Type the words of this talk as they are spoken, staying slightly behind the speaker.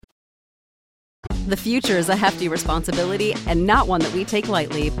The future is a hefty responsibility and not one that we take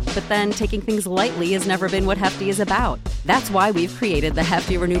lightly, but then taking things lightly has never been what Hefty is about. That's why we've created the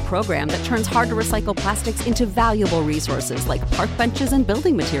Hefty Renew program that turns hard-to-recycle plastics into valuable resources like park benches and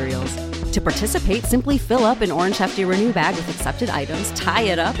building materials. To participate, simply fill up an orange Hefty Renew bag with accepted items, tie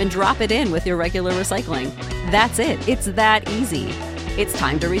it up, and drop it in with your regular recycling. That's it. It's that easy. It's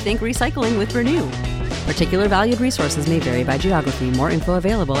time to rethink recycling with Renew. Particular valued resources may vary by geography. More info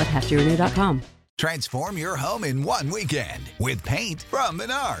available at heftyrenew.com. Transform your home in one weekend with paint from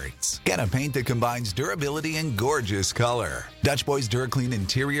Menards. Get a paint that combines durability and gorgeous color. Dutch Boys DuraClean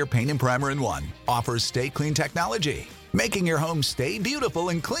Interior Paint and Primer in One offers Stay Clean technology, making your home stay beautiful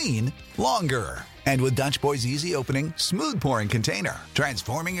and clean longer. And with Dutch Boy's easy opening, smooth pouring container,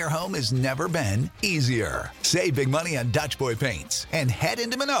 transforming your home has never been easier. Save big money on Dutch Boy paints and head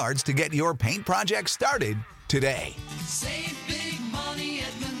into Menards to get your paint project started today. Save big money at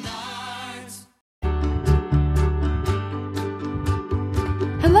Menards.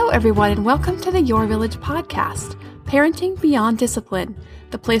 Hello, everyone, and welcome to the Your Village podcast, Parenting Beyond Discipline,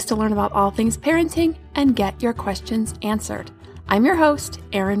 the place to learn about all things parenting and get your questions answered. I'm your host,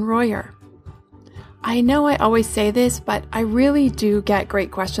 Erin Royer. I know I always say this, but I really do get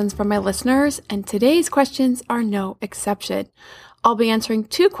great questions from my listeners, and today's questions are no exception. I'll be answering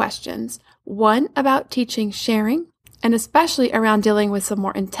two questions, one about teaching sharing, and especially around dealing with some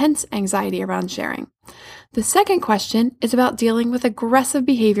more intense anxiety around sharing. The second question is about dealing with aggressive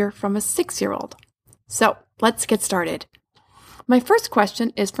behavior from a 6-year-old. So let's get started. My first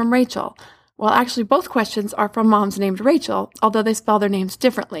question is from Rachel. Well, actually, both questions are from moms named Rachel, although they spell their names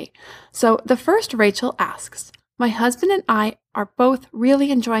differently. So the first Rachel asks, my husband and I are both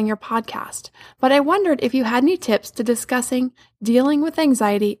really enjoying your podcast, but I wondered if you had any tips to discussing dealing with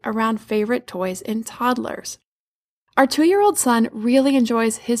anxiety around favorite toys in toddlers. Our 2-year-old son really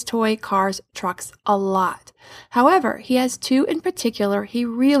enjoys his toy cars, trucks a lot. However, he has two in particular he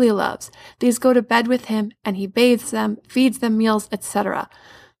really loves. These go to bed with him and he bathes them, feeds them meals, etc.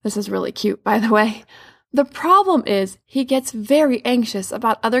 This is really cute, by the way. The problem is he gets very anxious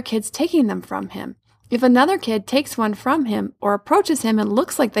about other kids taking them from him. If another kid takes one from him or approaches him and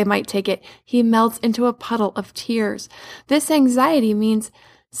looks like they might take it, he melts into a puddle of tears. This anxiety means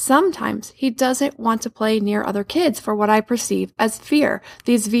sometimes he doesn't want to play near other kids for what I perceive as fear.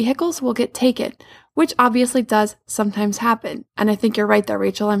 These vehicles will get taken, which obviously does sometimes happen. And I think you're right there,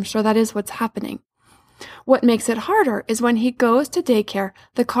 Rachel. I'm sure that is what's happening. What makes it harder is when he goes to daycare,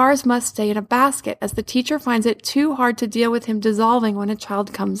 the cars must stay in a basket as the teacher finds it too hard to deal with him dissolving when a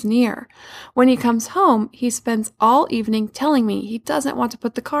child comes near. When he comes home, he spends all evening telling me he doesn't want to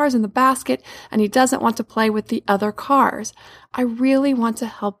put the cars in the basket and he doesn't want to play with the other cars. I really want to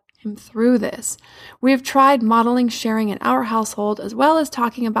help him through this. We have tried modeling sharing in our household as well as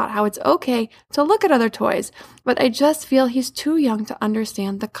talking about how it's okay to look at other toys, but I just feel he's too young to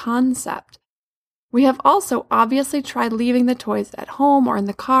understand the concept. We have also obviously tried leaving the toys at home or in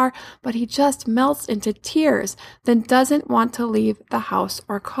the car, but he just melts into tears, then doesn't want to leave the house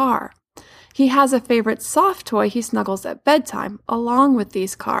or car. He has a favorite soft toy he snuggles at bedtime along with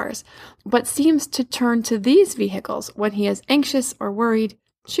these cars, but seems to turn to these vehicles when he is anxious or worried,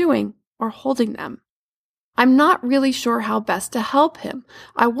 chewing or holding them. I'm not really sure how best to help him.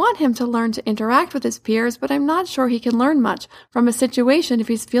 I want him to learn to interact with his peers, but I'm not sure he can learn much from a situation if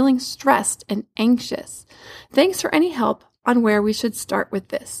he's feeling stressed and anxious. Thanks for any help on where we should start with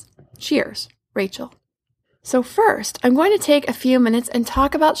this. Cheers, Rachel. So first, I'm going to take a few minutes and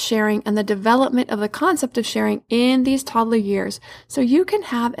talk about sharing and the development of the concept of sharing in these toddler years so you can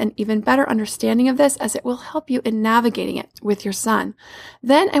have an even better understanding of this as it will help you in navigating it with your son.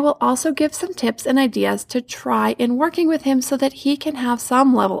 Then I will also give some tips and ideas to try in working with him so that he can have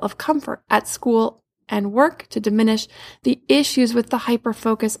some level of comfort at school and work to diminish the issues with the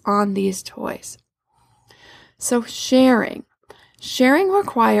hyper-focus on these toys. So sharing. Sharing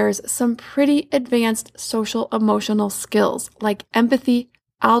requires some pretty advanced social emotional skills like empathy,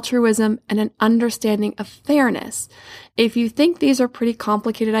 altruism, and an understanding of fairness. If you think these are pretty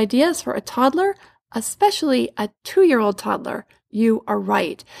complicated ideas for a toddler, especially a 2-year-old toddler, you are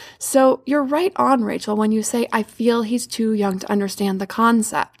right. So you're right on, Rachel, when you say, I feel he's too young to understand the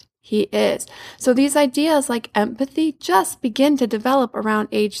concept. He is. So these ideas like empathy just begin to develop around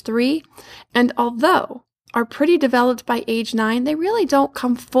age 3. And although are pretty developed by age 9, they really don't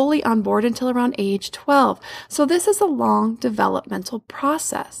come fully on board until around age 12. So this is a long developmental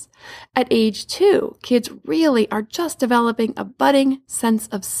process. At age 2, kids really are just developing a budding sense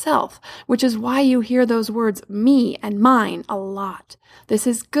of self, which is why you hear those words me and mine a lot. This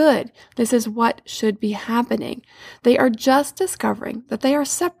is good. This is what should be happening. They are just discovering that they are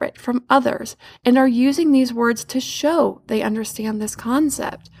separate from others and are using these words to show they understand this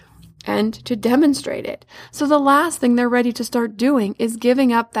concept and to demonstrate it. So the last thing they're ready to start doing is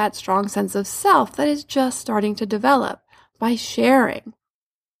giving up that strong sense of self that is just starting to develop by sharing.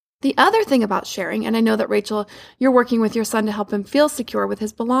 The other thing about sharing, and I know that Rachel, you're working with your son to help him feel secure with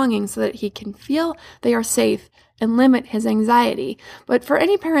his belongings so that he can feel they are safe and limit his anxiety. But for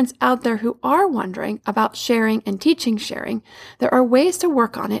any parents out there who are wondering about sharing and teaching sharing, there are ways to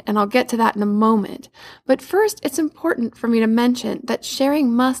work on it, and I'll get to that in a moment. But first, it's important for me to mention that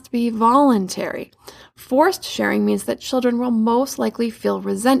sharing must be voluntary. Forced sharing means that children will most likely feel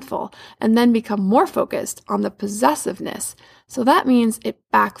resentful and then become more focused on the possessiveness. So that means it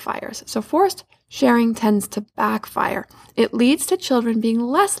backfires. So forced sharing tends to backfire. It leads to children being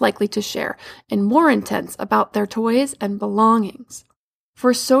less likely to share and more intense about their toys and belongings.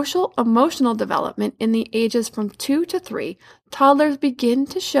 For social emotional development in the ages from 2 to 3, toddlers begin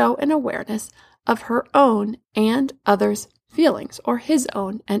to show an awareness of her own and others' feelings, or his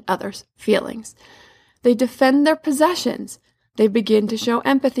own and others' feelings. They defend their possessions. They begin to show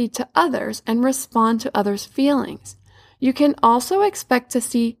empathy to others and respond to others' feelings. You can also expect to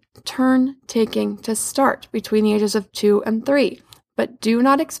see turn-taking to start between the ages of 2 and 3, but do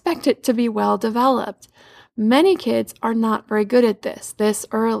not expect it to be well developed. Many kids are not very good at this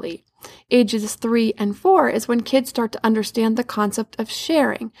early. Ages 3 and 4 is when kids start to understand the concept of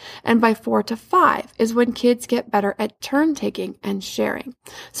sharing, and by 4 to 5 is when kids get better at turn-taking and sharing.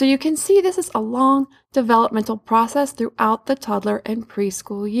 So you can see this is a long developmental process throughout the toddler and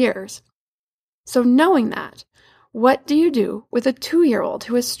preschool years. So knowing that, what do you do with a 2-year-old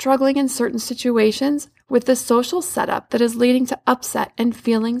who is struggling in certain situations with the social setup that is leading to upset and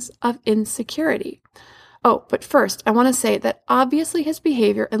feelings of insecurity? Oh, but first, I want to say that obviously his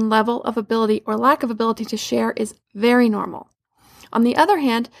behavior and level of ability or lack of ability to share is very normal. On the other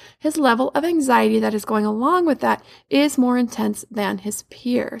hand, his level of anxiety that is going along with that is more intense than his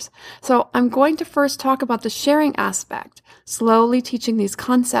peers. So I'm going to first talk about the sharing aspect, slowly teaching these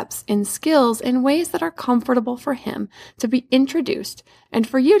concepts and skills in ways that are comfortable for him to be introduced and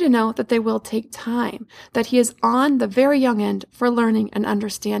for you to know that they will take time, that he is on the very young end for learning and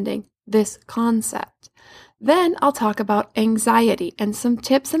understanding this concept. Then I'll talk about anxiety and some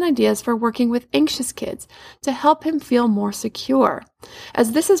tips and ideas for working with anxious kids to help him feel more secure,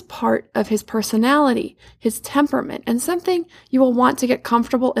 as this is part of his personality, his temperament, and something you will want to get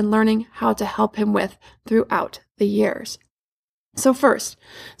comfortable in learning how to help him with throughout the years. So first,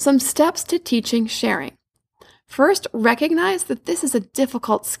 some steps to teaching sharing. First, recognize that this is a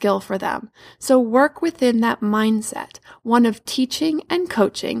difficult skill for them, so work within that mindset, one of teaching and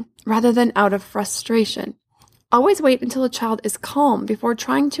coaching rather than out of frustration. Always wait until a child is calm before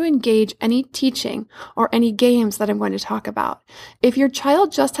trying to engage any teaching or any games that I'm going to talk about. If your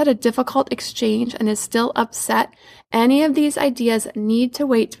child just had a difficult exchange and is still upset, any of these ideas need to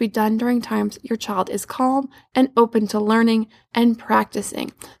wait to be done during times your child is calm and open to learning and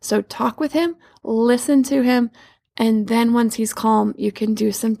practicing. So talk with him, listen to him, and then once he's calm, you can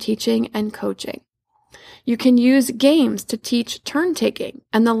do some teaching and coaching. You can use games to teach turn-taking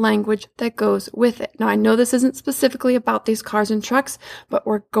and the language that goes with it. Now, I know this isn't specifically about these cars and trucks, but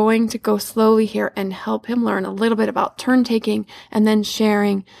we're going to go slowly here and help him learn a little bit about turn-taking and then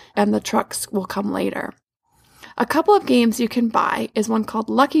sharing, and the trucks will come later. A couple of games you can buy is one called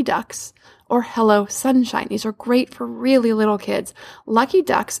Lucky Ducks or Hello Sunshine. These are great for really little kids. Lucky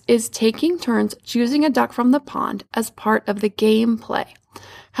Ducks is taking turns choosing a duck from the pond as part of the game play.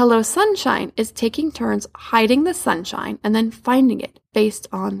 Hello Sunshine is taking turns hiding the sunshine and then finding it based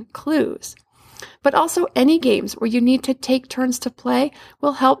on clues. But also any games where you need to take turns to play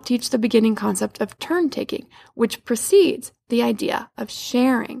will help teach the beginning concept of turn-taking, which precedes the idea of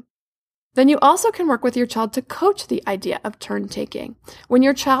sharing. Then you also can work with your child to coach the idea of turn-taking. When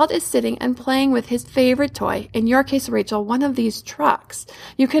your child is sitting and playing with his favorite toy, in your case, Rachel, one of these trucks,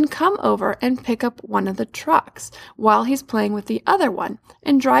 you can come over and pick up one of the trucks while he's playing with the other one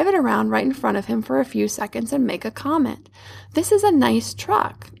and drive it around right in front of him for a few seconds and make a comment. This is a nice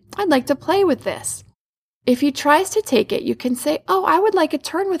truck. I'd like to play with this. If he tries to take it, you can say, oh, I would like a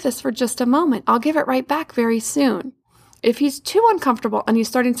turn with this for just a moment. I'll give it right back very soon. If he's too uncomfortable and he's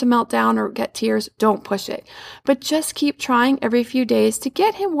starting to melt down or get tears, don't push it. But just keep trying every few days to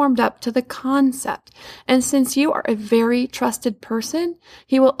get him warmed up to the concept. And since you are a very trusted person,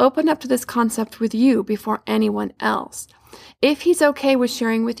 he will open up to this concept with you before anyone else. If he's okay with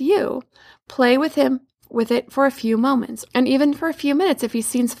sharing with you, play with him with it for a few moments, and even for a few minutes if he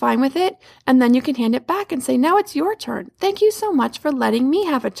seems fine with it, and then you can hand it back and say, now it's your turn. Thank you so much for letting me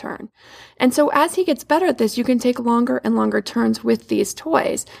have a turn. And so as he gets better at this, you can take longer and longer turns with these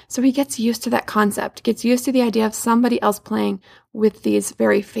toys. So he gets used to that concept, gets used to the idea of somebody else playing with these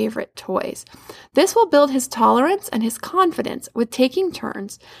very favorite toys. This will build his tolerance and his confidence with taking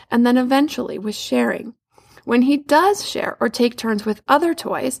turns, and then eventually with sharing. When he does share or take turns with other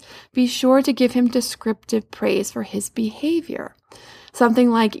toys, be sure to give him descriptive praise for his behavior.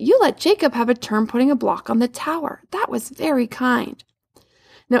 Something like, you let Jacob have a turn putting a block on the tower. That was very kind.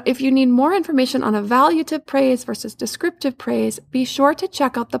 Now, if you need more information on evaluative praise versus descriptive praise, be sure to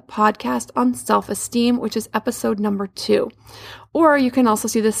check out the podcast on self-esteem, which is episode number 2. Or you can also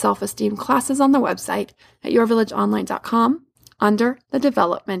see the self-esteem classes on the website at yourvillageonline.com under the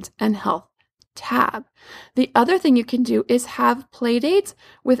Development and Health tab. The other thing you can do is have play dates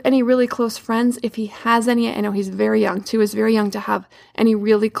with any really close friends if he has any. I know he's very young too, is very young to have any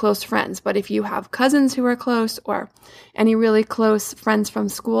really close friends, but if you have cousins who are close or any really close friends from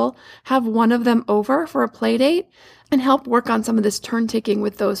school, have one of them over for a play date and help work on some of this turn taking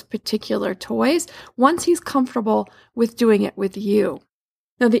with those particular toys once he's comfortable with doing it with you.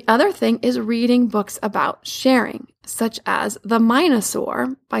 Now, the other thing is reading books about sharing, such as The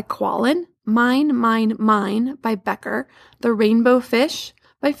Minosaur by Quallen, Mine, Mine, Mine by Becker, The Rainbow Fish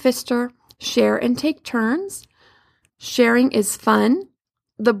by Pfister, Share and Take Turns, Sharing is Fun,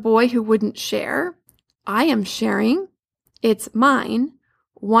 The Boy Who Wouldn't Share, I Am Sharing, It's Mine,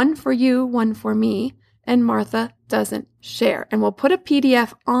 One for You, One for Me, and Martha Doesn't Share. And we'll put a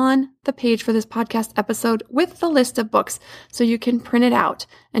PDF on the page for this podcast episode with the list of books so you can print it out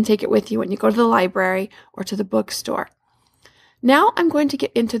and take it with you when you go to the library or to the bookstore. Now I'm going to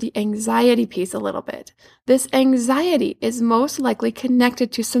get into the anxiety piece a little bit. This anxiety is most likely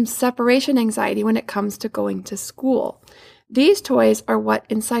connected to some separation anxiety when it comes to going to school. These toys are what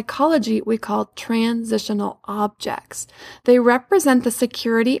in psychology we call transitional objects. They represent the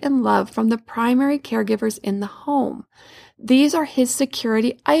security and love from the primary caregivers in the home. These are his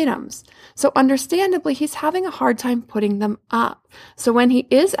security items. So understandably, he's having a hard time putting them up. So when he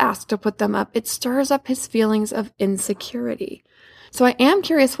is asked to put them up, it stirs up his feelings of insecurity. So I am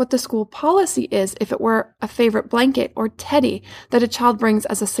curious what the school policy is if it were a favorite blanket or teddy that a child brings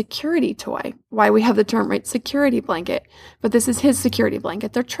as a security toy. Why we have the term, right, security blanket. But this is his security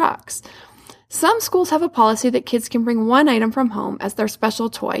blanket. They're trucks. Some schools have a policy that kids can bring one item from home as their special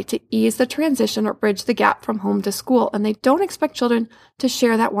toy to ease the transition or bridge the gap from home to school, and they don't expect children to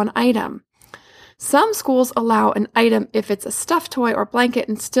share that one item. Some schools allow an item if it's a stuffed toy or blanket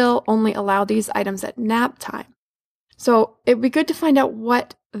and still only allow these items at nap time. So it'd be good to find out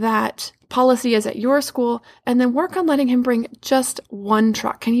what that policy is at your school and then work on letting him bring just one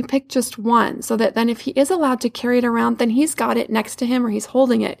truck. Can he pick just one so that then if he is allowed to carry it around, then he's got it next to him or he's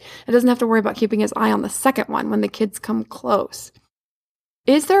holding it. It doesn't have to worry about keeping his eye on the second one when the kids come close.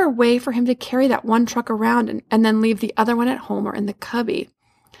 Is there a way for him to carry that one truck around and then leave the other one at home or in the cubby?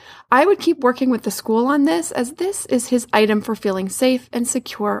 I would keep working with the school on this, as this is his item for feeling safe and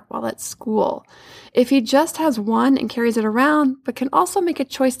secure while at school. If he just has one and carries it around, but can also make a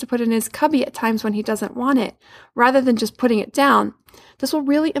choice to put in his cubby at times when he doesn't want it, rather than just putting it down, this will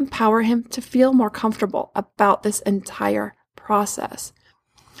really empower him to feel more comfortable about this entire process.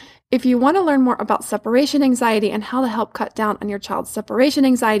 If you want to learn more about separation anxiety and how to help cut down on your child's separation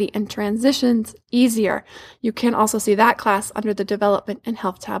anxiety and transitions easier, you can also see that class under the Development and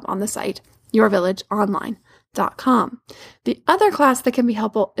Health tab on the site, yourvillageonline.com. The other class that can be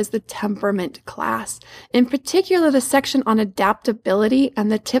helpful is the temperament class, in particular the section on adaptability and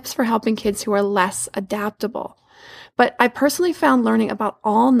the tips for helping kids who are less adaptable. But I personally found learning about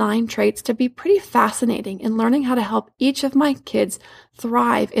all 9 traits to be pretty fascinating in learning how to help each of my kids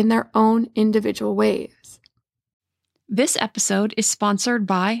thrive in their own individual ways. This episode is sponsored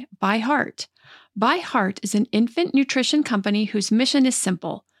by ByHeart. ByHeart is an infant nutrition company whose mission is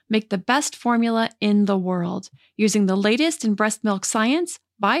simple: make the best formula in the world. Using the latest in breast milk science,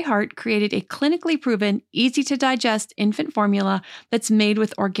 ByHeart created a clinically proven, easy-to-digest infant formula that's made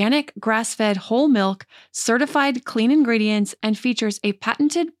with organic, grass-fed whole milk, certified clean ingredients, and features a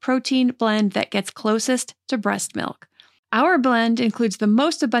patented protein blend that gets closest to breast milk. Our blend includes the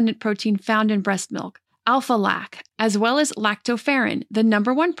most abundant protein found in breast milk, alpha-lac, as well as lactoferrin, the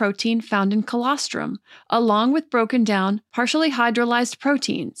number one protein found in colostrum, along with broken down, partially hydrolyzed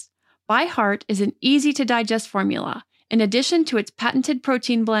proteins. ByHeart is an easy-to-digest formula. In addition to its patented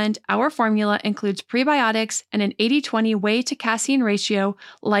protein blend, our formula includes prebiotics and an 80-20 whey to casein ratio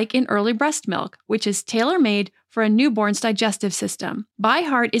like in early breast milk, which is tailor-made for a newborn's digestive system.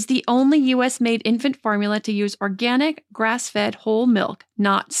 ByHeart is the only U.S.-made infant formula to use organic, grass-fed whole milk,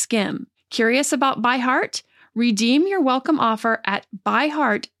 not skim. Curious about ByHeart? Redeem your welcome offer at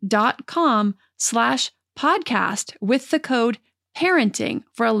byheart.com/podcast with the code PARENTING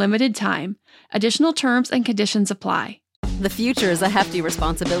for a limited time. Additional terms and conditions apply. The future is a hefty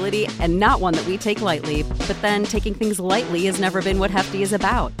responsibility and not one that we take lightly, but then taking things lightly has never been what Hefty is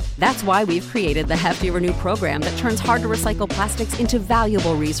about. That's why we've created the Hefty Renew program that turns hard-to-recycle plastics into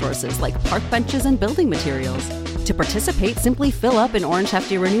valuable resources like park benches and building materials. To participate, simply fill up an orange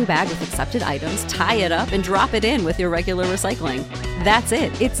Hefty Renew bag with accepted items, tie it up, and drop it in with your regular recycling. That's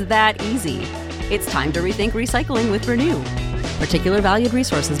it. It's that easy. It's time to rethink recycling with Renew. Particular valued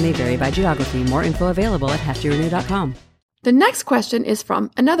resources may vary by geography. More info available at heftyrenew.com. The next question is from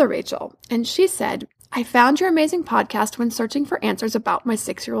another Rachel, and she said, I found your amazing podcast when searching for answers about my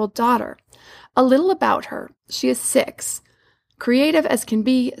 6-year-old daughter. A little about her. She is 6, creative as can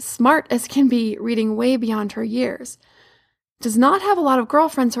be, smart as can be, reading way beyond her years. Does not have a lot of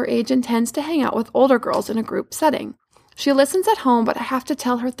girlfriends her age and tends to hang out with older girls in a group setting. She listens at home, but I have to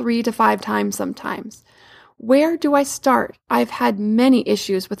tell her 3 to 5 times sometimes. Where do I start? I've had many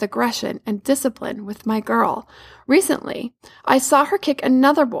issues with aggression and discipline with my girl. Recently, I saw her kick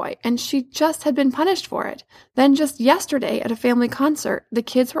another boy, and she just had been punished for it. Then just yesterday at a family concert, the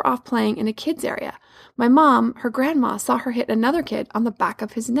kids were off playing in a kids area. My mom, her grandma, saw her hit another kid on the back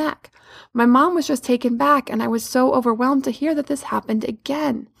of his neck. My mom was just taken back, and I was so overwhelmed to hear that this happened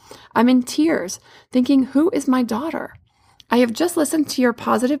again. I'm in tears, thinking, who is my daughter? I have just listened to your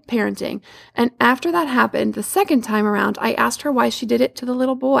positive parenting, and after that happened, the second time around, I asked her why she did it to the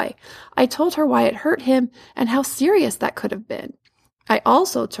little boy. I told her why it hurt him and how serious that could have been. I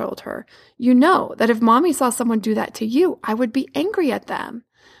also told her, you know that if mommy saw someone do that to you, I would be angry at them.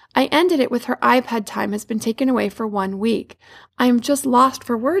 I ended it with her iPad time has been taken away for 1 week. I am just lost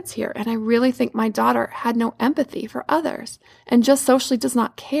for words here, and I really think my daughter had no empathy for others and just socially does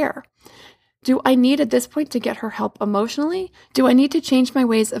not care. Do I need at this point to get her help emotionally? Do I need to change my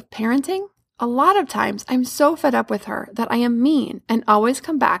ways of parenting? A lot of times I'm so fed up with her that I am mean and always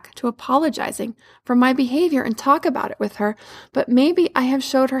come back to apologizing for my behavior and talk about it with her, but maybe I have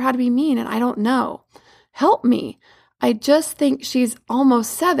showed her how to be mean and I don't know. Help me. I just think she's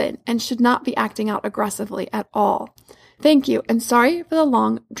almost 7 and should not be acting out aggressively at all. Thank you, and sorry for the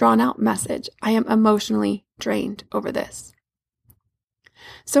long, drawn-out message. I am emotionally drained over this.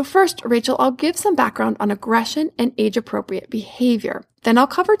 So first, Rachel, I'll give some background on aggression and age-appropriate behavior. Then I'll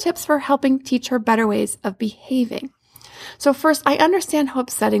cover tips for helping teach her better ways of behaving. So first, I understand how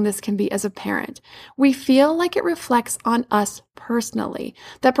upsetting this can be as a parent. We feel like it reflects on us personally,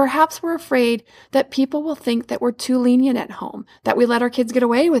 that perhaps we're afraid that people will think that we're too lenient at home, that we let our kids get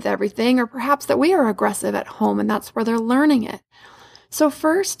away with everything, or perhaps that we are aggressive at home and that's where they're learning it. So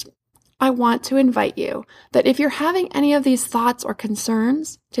first, I want to invite you that if you're having any of these thoughts or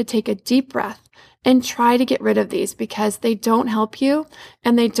concerns, to take a deep breath and try to get rid of these because they don't help you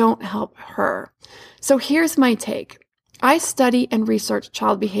and they don't help her. So here's my take. I study and research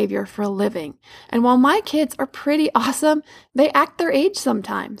child behavior for a living, and while my kids are pretty awesome, they act their age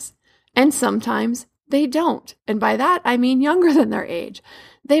sometimes, and sometimes they don't. And by that, I mean younger than their age.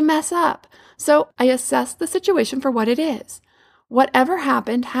 They mess up. So I assess the situation for what it is. Whatever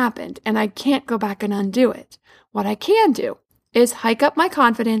happened, happened, and I can't go back and undo it. What I can do is hike up my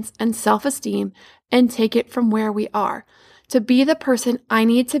confidence and self-esteem and take it from where we are to be the person I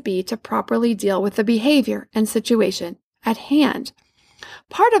need to be to properly deal with the behavior and situation at hand.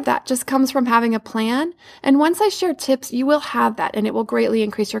 Part of that just comes from having a plan, and once I share tips, you will have that, and it will greatly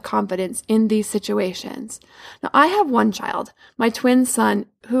increase your confidence in these situations. Now, I have one child, my twin son,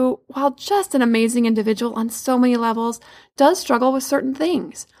 who, while just an amazing individual on so many levels, does struggle with certain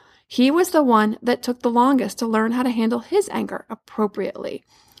things. He was the one that took the longest to learn how to handle his anger appropriately.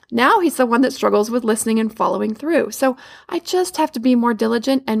 Now he's the one that struggles with listening and following through, so I just have to be more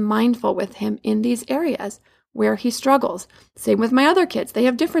diligent and mindful with him in these areas where he struggles. Same with my other kids. They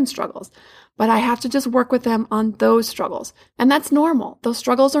have different struggles, but I have to just work with them on those struggles. And that's normal. Those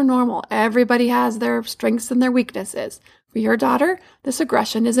struggles are normal. Everybody has their strengths and their weaknesses. For your daughter, this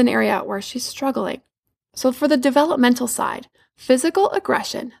aggression is an area where she's struggling. So for the developmental side, physical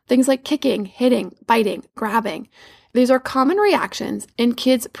aggression, things like kicking, hitting, biting, grabbing, These are common reactions in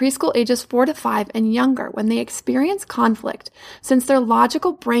kids preschool ages 4 to 5 and younger when they experience conflict, since their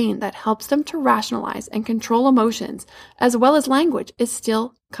logical brain that helps them to rationalize and control emotions, as well as language, is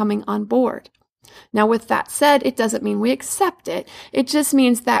still coming on board. Now, with that said, it doesn't mean we accept it. It just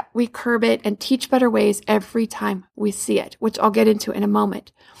means that we curb it and teach better ways every time we see it, which I'll get into in a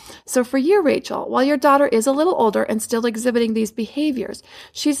moment. So for you, Rachel, while your daughter is a little older and still exhibiting these behaviors,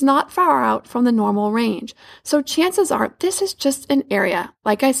 she's not far out from the normal range. So chances are this is just an area,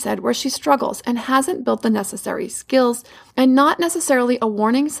 like I said, where she struggles and hasn't built the necessary skills, and not necessarily a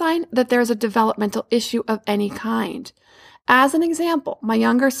warning sign that there's a developmental issue of any kind. As an example, my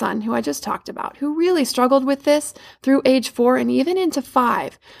younger son, who I just talked about, who really struggled with this through age 4 and even into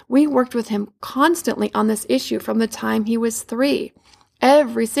 5, we worked with him constantly on this issue from the time he was 3.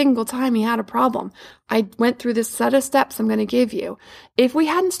 Every single time he had a problem, I went through this set of steps I'm going to give you. If we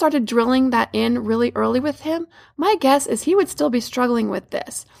hadn't started drilling that in really early with him, my guess is he would still be struggling with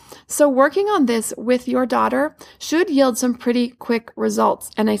this. So working on this with your daughter should yield some pretty quick results.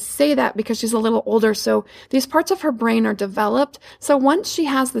 And I say that because she's a little older, so these parts of her brain are developed. So once she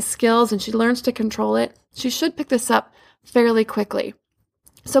has the skills and she learns to control it, she should pick this up fairly quickly.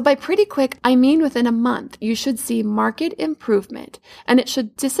 So by pretty quick, I mean within a month, you should see marked improvement, and it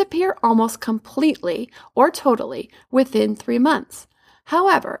should disappear almost completely or totally within 3 months.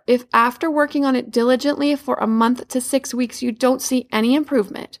 However, if after working on it diligently for a month to 6 weeks you don't see any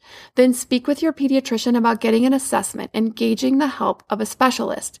improvement, then speak with your pediatrician about getting an assessment and gauging the help of a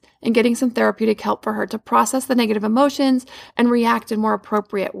specialist and getting some therapeutic help for her to process the negative emotions and react in more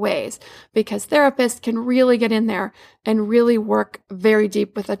appropriate ways, because therapists can really get in there and really work very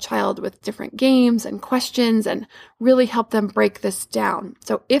deep with a child with different games and questions and really help them break this down.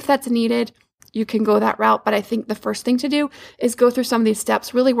 So if that's needed, you can go that route, but I think the first thing to do is go through some of these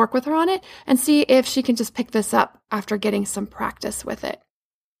steps, really work with her on it, and see if she can just pick this up after getting some practice with it.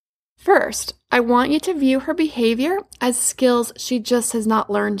 First, I want you to view her behavior as skills she just has not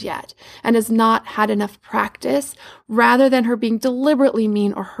learned yet and has not had enough practice, rather than her being deliberately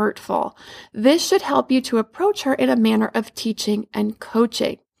mean or hurtful. This should help you to approach her in a manner of teaching and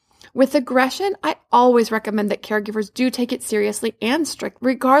coaching. With aggression, I always recommend that caregivers do take it seriously and strict,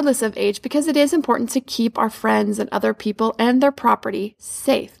 regardless of age, because it is important to keep our friends and other people and their property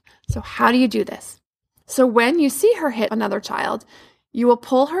safe. So how do you do this? So when you see her hit another child, you will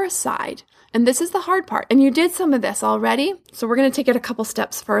pull her aside. And this is the hard part. And you did some of this already, so we're going to take it a couple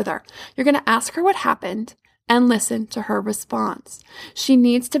steps further. You're going to ask her what happened and listen to her response. She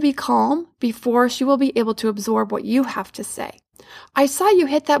needs to be calm before she will be able to absorb what you have to say. I saw you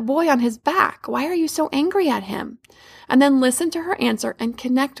hit that boy on his back. Why are you so angry at him? And then listen to her answer and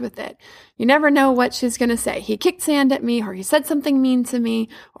connect with it. You never know what she's going to say. He kicked sand at me, or he said something mean to me,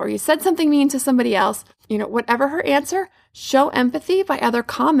 or he said something mean to somebody else. Whatever her answer, show empathy by either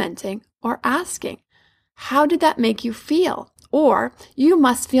commenting or asking, how did that make you feel? Or, you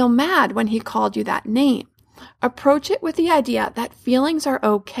must feel mad when he called you that name. Approach it with the idea that feelings are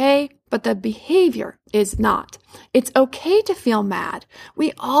okay, but the behavior is not. It's okay to feel mad.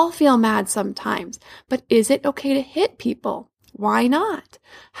 We all feel mad sometimes, but is it okay to hit people? Why not?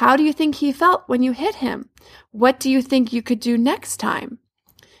 How do you think he felt when you hit him? What do you think you could do next time?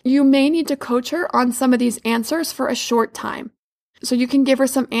 You may need to coach her on some of these answers for a short time. So you can give her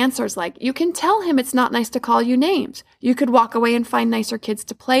some answers like, you can tell him it's not nice to call you names. You could walk away and find nicer kids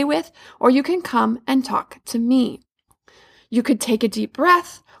to play with, or you can come and talk to me. You could take a deep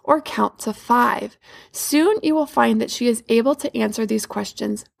breath or count to 5. Soon you will find that she is able to answer these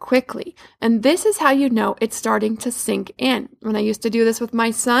questions quickly. And this is how you know it's starting to sink in. When I used to do this with my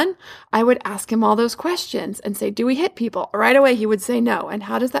son, I would ask him all those questions and say, do we hit people? Right away he would say no. And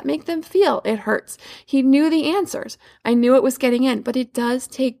how does that make them feel? It hurts. He knew the answers. I knew it was getting in, but it does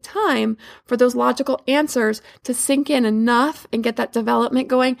take time for those logical answers to sink in enough and get that development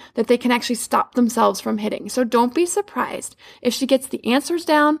going that they can actually stop themselves from hitting. So don't be surprised if she gets the answers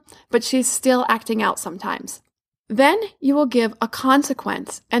down, but she's still acting out sometimes. Then you will give a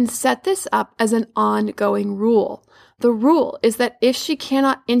consequence and set this up as an ongoing rule. The rule is that if she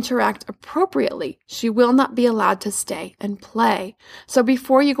cannot interact appropriately, she will not be allowed to stay and play. So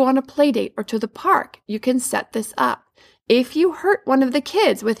before you go on a play date or to the park, you can set this up. If you hurt one of the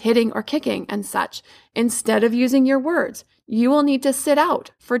kids with hitting or kicking and such, instead of using your words, you will need to sit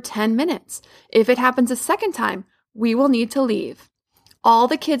out for 10 minutes. If it happens a second time, we will need to leave. All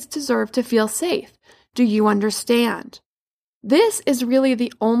the kids deserve to feel safe. Do you understand? This is really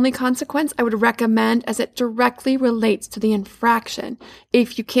the only consequence I would recommend, as it directly relates to the infraction.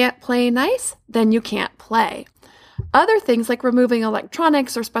 If you can't play nice, then you can't play. Other things like removing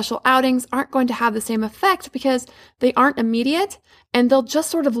electronics or special outings aren't going to have the same effect because they aren't immediate and they'll just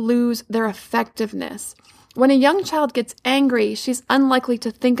sort of lose their effectiveness. When a young child gets angry, she's unlikely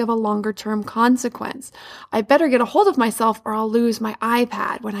to think of a longer-term consequence. I better get a hold of myself or I'll lose my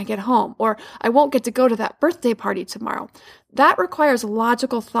iPad when I get home, or I won't get to go to that birthday party tomorrow. That requires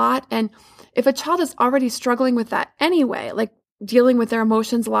logical thought, and if a child is already struggling with that anyway, like dealing with their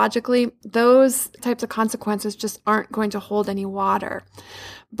emotions logically, those types of consequences just aren't going to hold any water.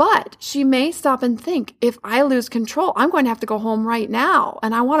 But she may stop and think, if I lose control, I'm going to have to go home right now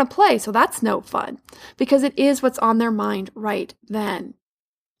and I want to play, so that's no fun, because it is what's on their mind right then.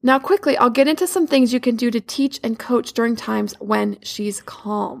 Now quickly, I'll get into some things you can do to teach and coach during times when she's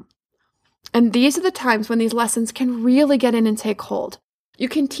calm. And these are the times when these lessons can really get in and take hold. You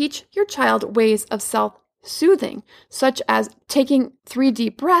can teach your child ways of self-soothing, such as taking 3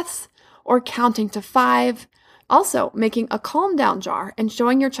 deep breaths or counting to 5. Also, making a calm down jar and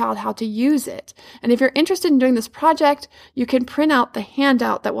showing your child how to use it. And if you're interested in doing this project, you can print out the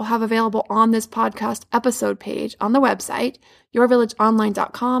handout that we'll have available on this podcast episode page on the website,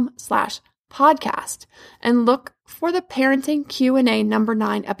 yourvillageonline.com/podcast, and look for the Parenting Q&A number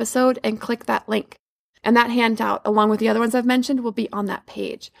 9 episode and click that link. And that handout, along with the other ones I've mentioned, will be on that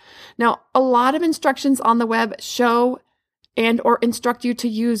page. Now, a lot of instructions on the web show and or instruct you to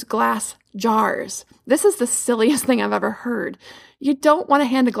use glass jars. This is the silliest thing I've ever heard. You don't want to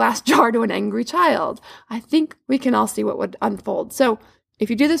hand a glass jar to an angry child. I think we can all see what would unfold. So if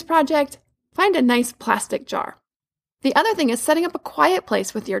you do this project, find a nice plastic jar. The other thing is setting up a quiet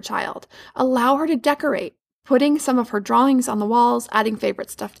place with your child. Allow her to decorate. Putting some of her drawings on the walls, adding favorite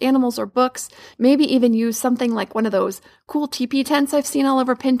stuffed animals or books, maybe even use something like one of those cool teepee tents I've seen all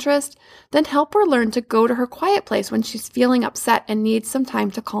over Pinterest. Then help her learn to go to her quiet place when she's feeling upset and needs some time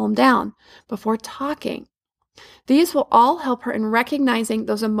to calm down before talking. These will all help her in recognizing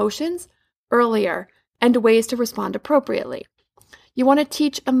those emotions earlier and ways to respond appropriately. You want to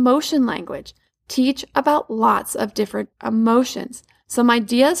teach emotion language. Teach about lots of different emotions. Some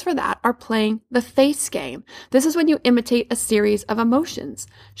ideas for that are playing the face game. This is when you imitate a series of emotions.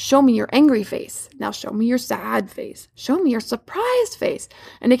 Show me your angry face. Now show me your sad face. Show me your surprised face.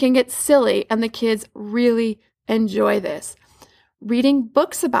 And it can get silly, and the kids really enjoy this. Reading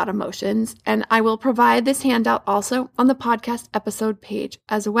books about emotions, and I will provide this handout also on the podcast episode page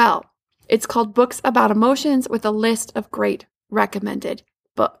as well. It's called Books About Emotions with a list of great recommended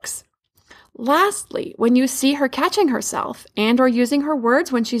books. Lastly, when you see her catching herself and or using her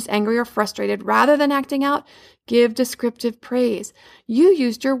words when she's angry or frustrated rather than acting out, give descriptive praise. You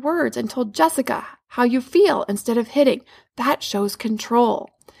used your words and told Jessica how you feel instead of hitting. That shows control.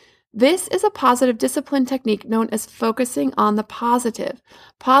 This is a positive discipline technique known as focusing on the positive.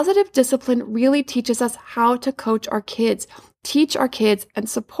 Positive discipline really teaches us how to coach our kids, teach our kids, and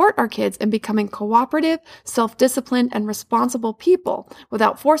support our kids in becoming cooperative, self-disciplined, and responsible people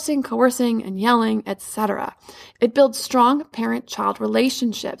without forcing, coercing, and yelling, etc. It builds strong parent-child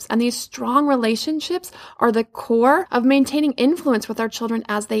relationships, and these strong relationships are the core of maintaining influence with our children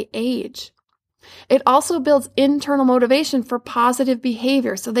as they age. It also builds internal motivation for positive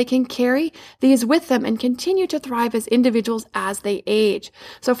behavior so they can carry these with them and continue to thrive as individuals as they age.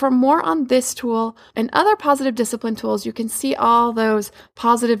 So for more on this tool and other positive discipline tools, you can see all those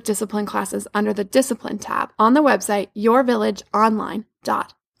positive discipline classes under the Discipline tab on the website,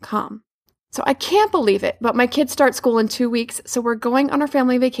 yourvillageonline.com. So I can't believe it, but my kids start school in 2 weeks, so we're going on our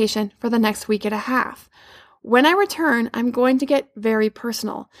family vacation for the next week and a half. When I return, I'm going to get very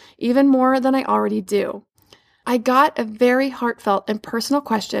personal, even more than I already do. I got a very heartfelt and personal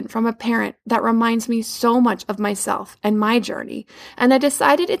question from a parent that reminds me so much of myself and my journey, and I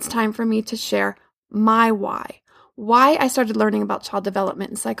decided it's time for me to share my why I started learning about child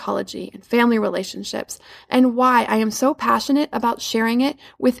development and psychology and family relationships, and why I am so passionate about sharing it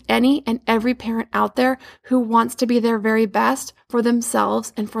with any and every parent out there who wants to be their very best for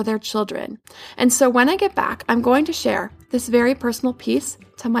themselves and for their children. And so when I get back, I'm going to share this very personal piece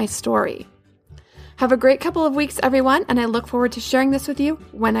to my story. Have a great couple of weeks, everyone, and I look forward to sharing this with you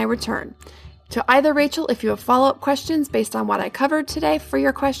when I return. To either Rachel, if you have follow-up questions based on what I covered today for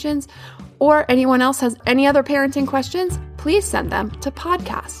your questions, or anyone else has any other parenting questions, please send them to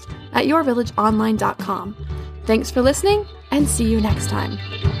podcast@yourvillageonline.com. Thanks for listening, and see you next time.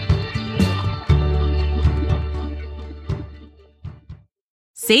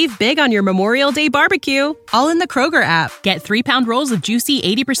 Save big on your Memorial Day barbecue, all in the Kroger app. Get 3-pound rolls of juicy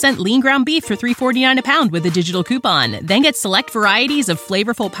 80% lean ground beef for $3.49 a pound with a digital coupon. Then get select varieties of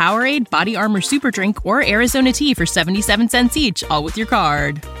flavorful Powerade, Body Armor Super Drink, or Arizona tea for 77 cents each, all with your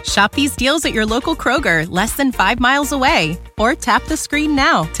card. Shop these deals at your local Kroger, less than 5 miles away. Or tap the screen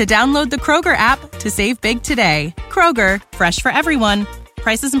now to download the Kroger app to save big today. Kroger, fresh for everyone.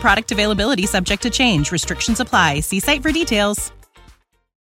 Prices and product availability subject to change. Restrictions apply. See site for details.